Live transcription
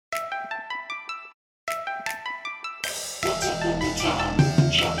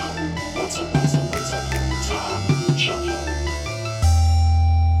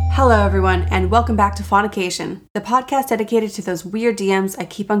Hello everyone, and welcome back to Faunication, the podcast dedicated to those weird DMs I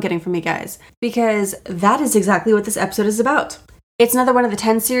keep on getting from you guys, because that is exactly what this episode is about. It's another one of the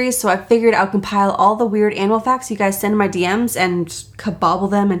 10 series, so I figured I'd compile all the weird animal facts you guys send in my DMs and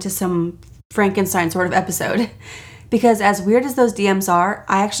kabobble them into some Frankenstein sort of episode. Because as weird as those DMs are,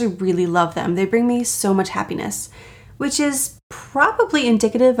 I actually really love them. They bring me so much happiness, which is probably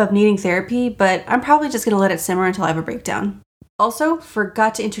indicative of needing therapy, but I'm probably just going to let it simmer until I have a breakdown. Also,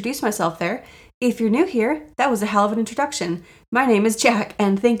 forgot to introduce myself there. If you're new here, that was a hell of an introduction. My name is Jack,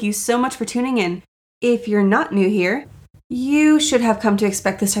 and thank you so much for tuning in. If you're not new here, you should have come to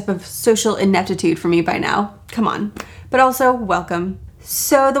expect this type of social ineptitude from me by now. Come on. But also, welcome.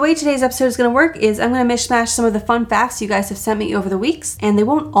 So the way today's episode is going to work is I'm going to mishmash some of the fun facts you guys have sent me over the weeks, and they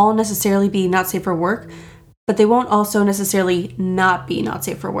won't all necessarily be not safe for work, but they won't also necessarily not be not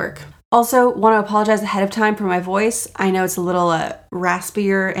safe for work. Also, want to apologize ahead of time for my voice. I know it's a little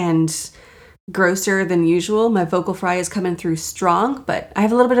raspier and grosser than usual. My vocal fry is coming through strong, but I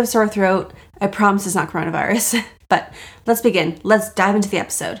have a little bit of a sore throat. I promise it's not coronavirus. But let's begin. Let's dive into the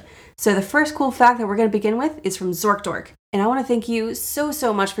episode. So the first cool fact that we're going to begin with is from ZorkDork. And I want to thank you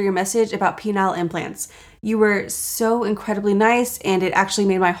so much for your message about penile implants. You were so incredibly nice, and it actually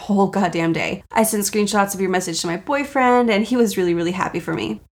made my whole goddamn day. I sent screenshots of your message to my boyfriend, and he was really happy for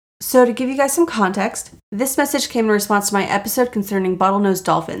me. So to give you guys some context, this message came in response to my episode concerning bottlenose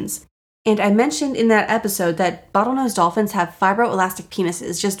dolphins. And I mentioned in that episode that bottlenose dolphins have fibroelastic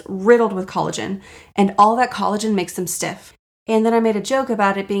penises just riddled with collagen, and all that collagen makes them stiff. And then I made a joke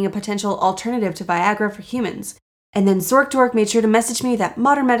about it being a potential alternative to Viagra for humans. And then ZorkDork made sure to message me that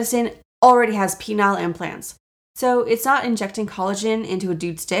modern medicine already has penile implants. So it's not injecting collagen into a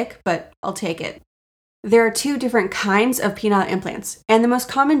dude's dick, but I'll take it. There are two different kinds of penile implants, and the most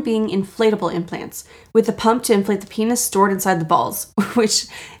common being inflatable implants, with the pump to inflate the penis stored inside the balls, which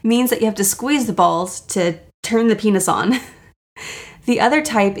means that you have to squeeze the balls to turn the penis on. The other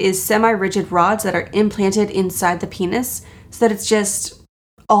type is semi-rigid rods that are implanted inside the penis, so that it's just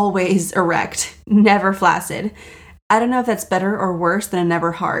always erect, never flaccid. I don't know if that's better or worse than a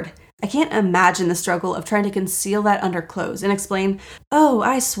never hard. I can't imagine the struggle of trying to conceal that under clothes and explain, "Oh,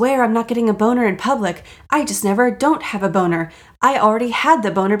 I swear I'm not getting a boner in public. I just never don't have a boner. I already had the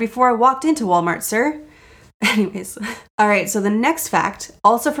boner before I walked into Walmart, sir." Anyways. Alright, so the next fact,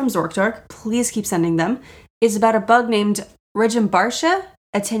 also from ZorkDork, please keep sending them, is about a bug named Regimbartia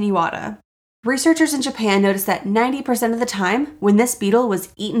attenuata. Researchers in Japan noticed that 90% of the time, when this beetle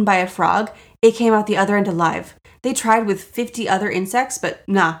was eaten by a frog, it came out the other end alive. They tried with 50 other insects, but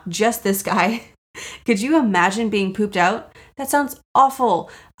nah, just this guy. Could you imagine being pooped out? That sounds awful.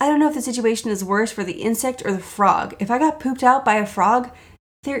 I don't know if the situation is worse for the insect or the frog. If I got pooped out by a frog,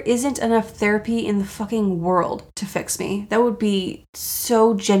 there isn't enough therapy in the fucking world to fix me. That would be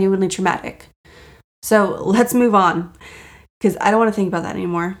so genuinely traumatic. So let's move on, because I don't want to think about that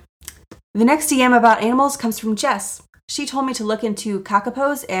anymore. The next DM about animals comes from Jess. She told me to look into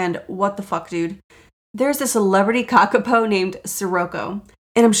kakapos, and what the fuck, dude. There's a celebrity kakapo named Sirocco.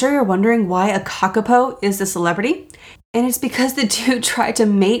 And I'm sure you're wondering why a kakapo is a celebrity. And it's because the dude tried to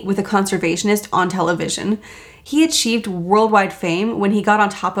mate with a conservationist on television. He achieved worldwide fame when he got on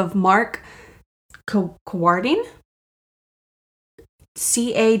top of Mark Cawardine? Cawardine.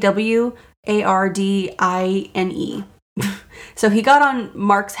 So he got on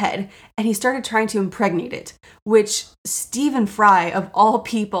Mark's head and he started trying to impregnate it, which Stephen Fry, of all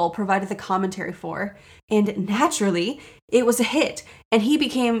people, provided the commentary for. And naturally, it was a hit. And he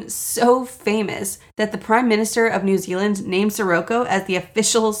became so famous that the Prime Minister of New Zealand named Sirocco as the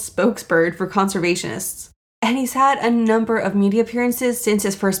official spokesbird for conservationists. And he's had a number of media appearances since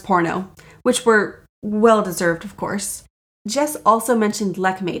his first porno, which were well-deserved, of course. Jess also mentioned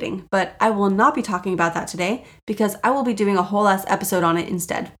lek mating, but I will not be talking about that today because I will be doing a whole ass episode on it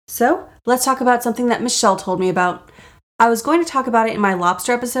instead. So, let's talk about something that Michelle told me about. I was going to talk about it in my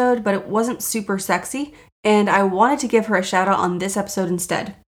lobster episode, but it wasn't super sexy, and I wanted to give her a shout out on this episode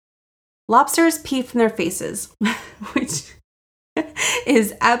instead. Lobsters pee from their faces, which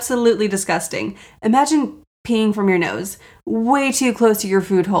is absolutely disgusting. Imagine peeing from your nose, way too close to your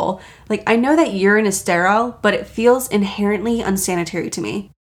food hole. Like, I know that urine is sterile, but it feels inherently unsanitary to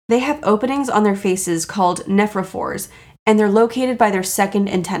me. They have openings on their faces called nephrophores, and they're located by their second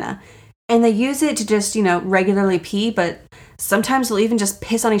antenna. And they use it to just, regularly pee, but sometimes they'll even just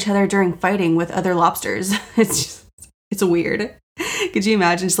piss on each other during fighting with other lobsters. It's weird. Could you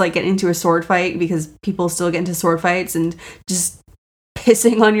imagine just getting into a sword fight, because people still get into sword fights, and just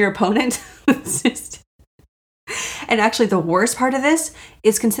pissing on your opponent? And actually, the worst part of this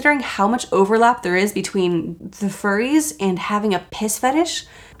is considering how much overlap there is between the furries and having a piss fetish.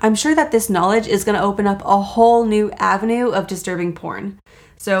 I'm sure that this knowledge is going to open up a whole new avenue of disturbing porn.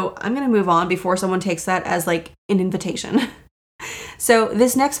 So I'm going to move on before someone takes that as like an invitation. So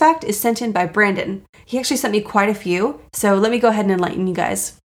this next fact is sent in by Brandon. He actually sent me quite a few, so let me go ahead and enlighten you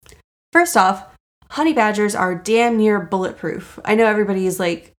guys. First off, honey badgers are damn near bulletproof. I know everybody is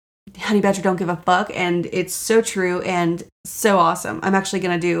like, honey badger don't give a fuck, and it's so true and so awesome. I'm actually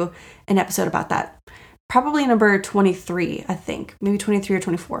going to do an episode about that. Probably number 23, I think. Maybe 23 or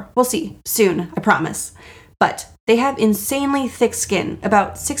 24. We'll see. Soon, I promise. But they have insanely thick skin,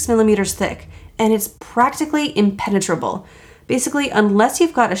 about 6 millimeters thick, and it's practically impenetrable. Basically, unless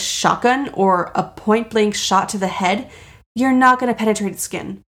you've got a shotgun or a point-blank shot to the head, you're not going to penetrate its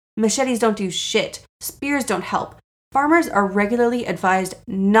skin. Machetes don't do shit. Spears don't help. Farmers are regularly advised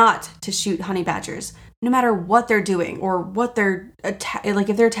not to shoot honey badgers, no matter what they're doing or what they're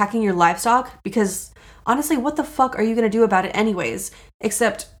if they're attacking your livestock, because honestly, what the fuck are you going to do about it anyways,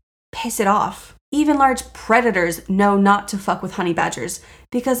 except piss it off? Even large predators know not to fuck with honey badgers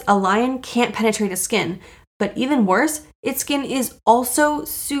because a lion can't penetrate its skin. But even worse, its skin is also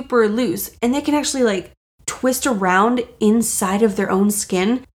super loose, and they can actually like twist around inside of their own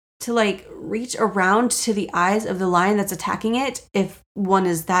skin to like reach around to the eyes of the lion that's attacking it if one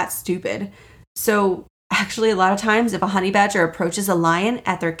is that stupid. So actually, a lot of times if a honey badger approaches a lion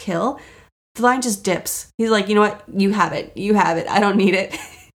at their kill, the lion just dips. He's like, you know what? You have it. You have it. I don't need it.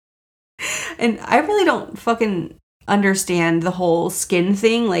 And I really don't fucking understand the whole skin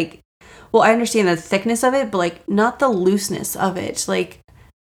thing. Like, well, I understand the thickness of it, but like not the looseness of it. Like,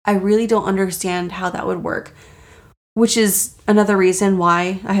 I really don't understand how that would work, which is another reason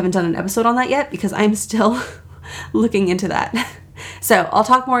why I haven't done an episode on that yet, because I'm still looking into that. So I'll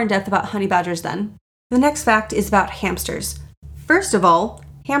talk more in depth about honey badgers then. The next fact is about hamsters. First of all,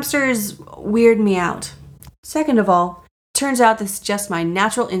 hamsters weird me out. Second of all, turns out this is just my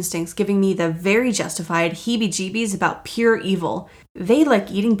natural instincts giving me the very justified heebie-jeebies about pure evil. They like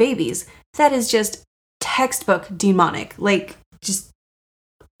eating babies. That is just textbook demonic. Like, just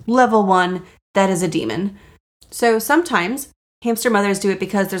level 1, that is a demon. So sometimes hamster mothers do it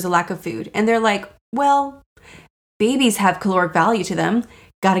because there's a lack of food. And they're like, well, babies have caloric value to them.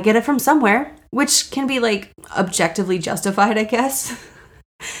 Gotta get it from somewhere. Which can be like objectively justified, I guess.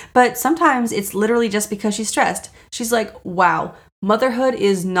 But sometimes it's literally just because she's stressed. She's like, wow, motherhood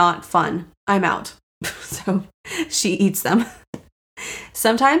is not fun. I'm out. So she eats them.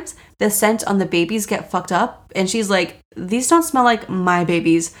 Sometimes the scent on the babies get fucked up and she's like, these don't smell like my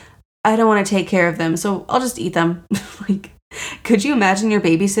babies. I don't want to take care of them, so I'll just eat them. Like, could you imagine your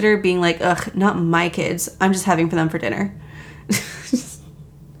babysitter being like, ugh, not my kids. I'm just having them for dinner.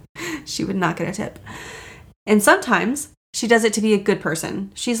 She would not get a tip. And sometimes she does it to be a good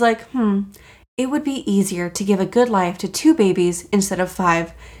person. She's like, it would be easier to give a good life to 2 babies instead of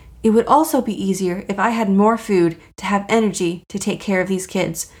 5. It would also be easier if I had more food to have energy to take care of these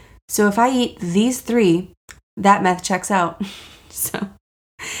kids. So if I eat these 3, that math checks out. So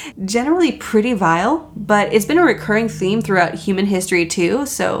generally pretty vile, but it's been a recurring theme throughout human history too,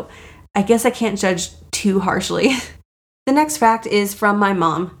 so I guess I can't judge too harshly. The next fact is from my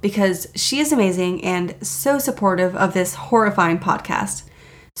mom, because she is amazing and so supportive of this horrifying podcast.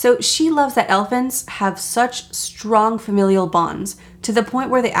 So she loves that elephants have such strong familial bonds, to the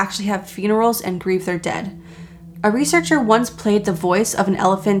point where they actually have funerals and grieve their dead. A researcher once played the voice of an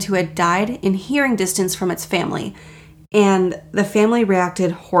elephant who had died in hearing distance from its family, and the family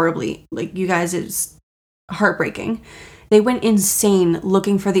reacted horribly. Like, you guys, it's heartbreaking. They went insane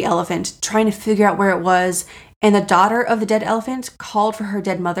looking for the elephant, trying to figure out where it was, and the daughter of the dead elephant called for her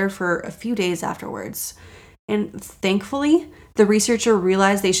dead mother for a few days afterwards. And thankfully, the researcher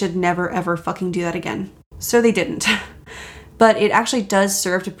realized they should never ever fucking do that again. So they didn't. But it actually does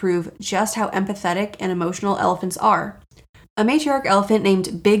serve to prove just how empathetic and emotional elephants are. A matriarch elephant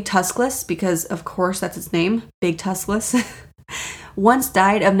named Big Tuskless, because of course that's its name, Big Tuskless, once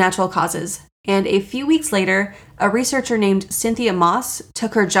died of natural causes. And a few weeks later, a researcher named Cynthia Moss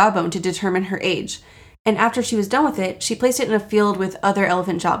took her jawbone to determine her age. And after she was done with it, she placed it in a field with other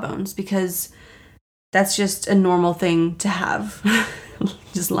elephant jawbones, because that's just a normal thing to have,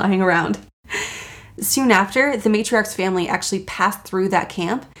 just lying around. Soon after, the matriarch's family actually passed through that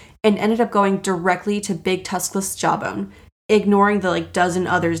camp and ended up going directly to Big Tuskless' jawbone, ignoring the dozen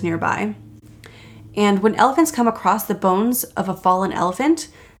others nearby. And when elephants come across the bones of a fallen elephant,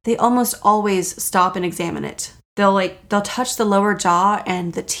 they almost always stop and examine it. They'll touch the lower jaw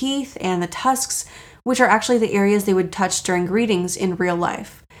and the teeth and the tusks, which are actually the areas they would touch during greetings in real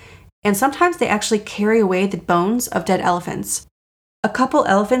life. and sometimes they actually carry away the bones of dead elephants. A couple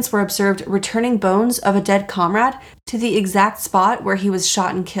elephants were observed returning bones of a dead comrade to the exact spot where he was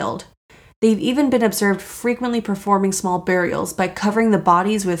shot and killed. They've even been observed frequently performing small burials by covering the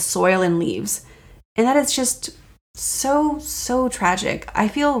bodies with soil and leaves. And that is just so tragic. I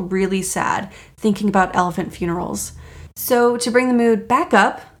feel really sad thinking about elephant funerals. So to bring the mood back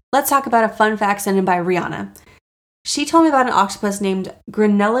up, let's talk about a fun fact sent in by Rihanna. She told me about an octopus named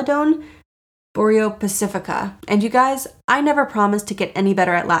Granelodon boreopacifica. And you guys, I never promised to get any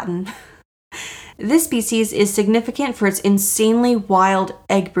better at Latin. This species is significant for its insanely wild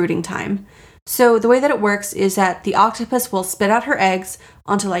egg brooding time. So the way that it works is that the octopus will spit out her eggs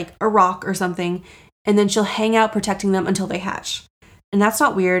onto like a rock or something, and then she'll hang out protecting them until they hatch. And that's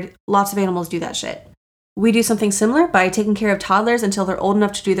not weird. Lots of animals do that shit. We do something similar by taking care of toddlers until they're old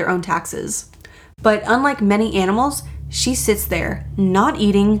enough to do their own taxes. But unlike many animals, she sits there, not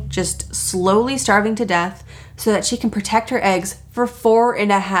eating, just slowly starving to death so that she can protect her eggs for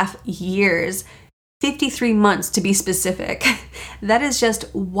 4.5 years. 53 months to be specific. That is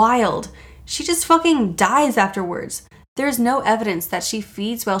just wild. She just fucking dies afterwards. There's no evidence that she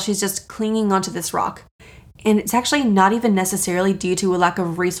feeds while she's just clinging onto this rock. And it's actually not even necessarily due to a lack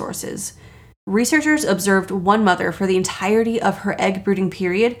of resources. Researchers observed one mother for the entirety of her egg brooding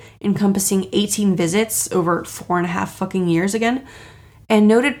period, encompassing 18 visits over 4.5 fucking years again, and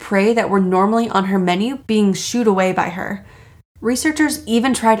noted prey that were normally on her menu being shooed away by her. Researchers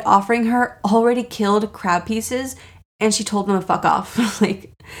even tried offering her already killed crab pieces, and she told them to fuck off.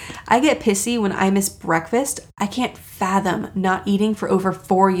 Like, I get pissy when I miss breakfast. I can't fathom not eating for over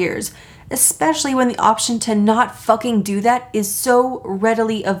 4 years, especially when the option to not fucking do that is so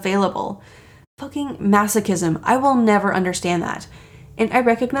readily available. Fucking masochism. I will never understand that. And I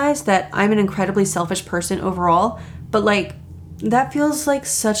recognize that I'm an incredibly selfish person overall, but like, that feels like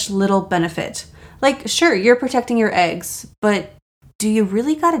such little benefit. Like, sure, you're protecting your eggs, but do you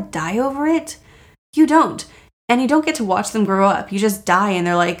really gotta die over it? You don't. And you don't get to watch them grow up. You just die and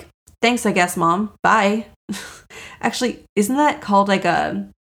they're like, thanks, I guess, Mom. Bye. Actually, isn't that called a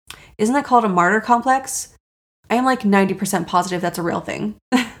martyr complex? I am like 90% positive that's a real thing.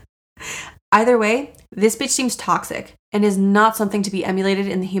 Either way, this bitch seems toxic and is not something to be emulated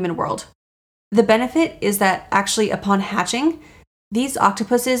in the human world. The benefit is that actually upon hatching, these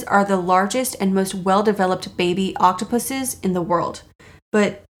octopuses are the largest and most well-developed baby octopuses in the world.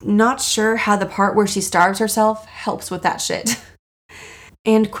 But not sure how the part where she starves herself helps with that shit.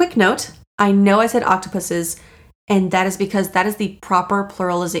 And quick note, I know I said octopuses, and that is because that is the proper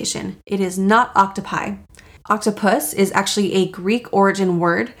pluralization. It is not octopi. Octopus is actually a Greek origin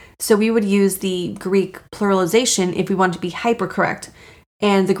word, so we would use the Greek pluralization if we want to be hypercorrect.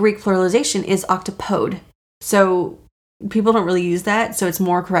 And the Greek pluralization is octopode. So people don't really use that, so it's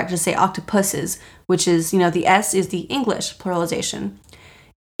more correct to say octopuses, which is, the S is the English pluralization.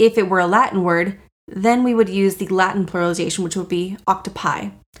 If it were a Latin word, then we would use the Latin pluralization, which would be octopi.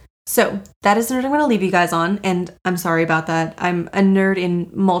 So that is what I'm going to leave you guys on, and I'm sorry about that. I'm a nerd in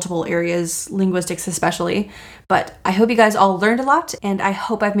multiple areas, linguistics especially, but I hope you guys all learned a lot, and I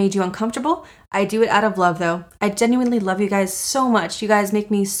hope I've made you uncomfortable. I do it out of love, though. I genuinely love you guys so much. You guys make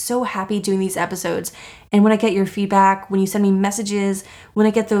me so happy doing these episodes, and when I get your feedback, when you send me messages, when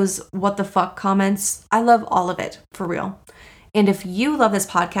I get those what the fuck comments, I love all of it, for real. And if you love this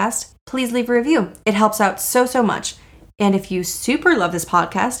podcast, please leave a review. It helps out so much. And if you super love this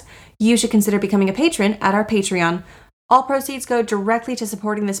podcast, you should consider becoming a patron at our Patreon. All proceeds go directly to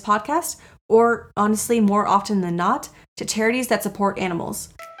supporting this podcast, or honestly, more often than not, to charities that support animals.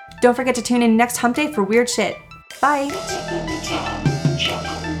 Don't forget to tune in next hump day for weird shit. Bye!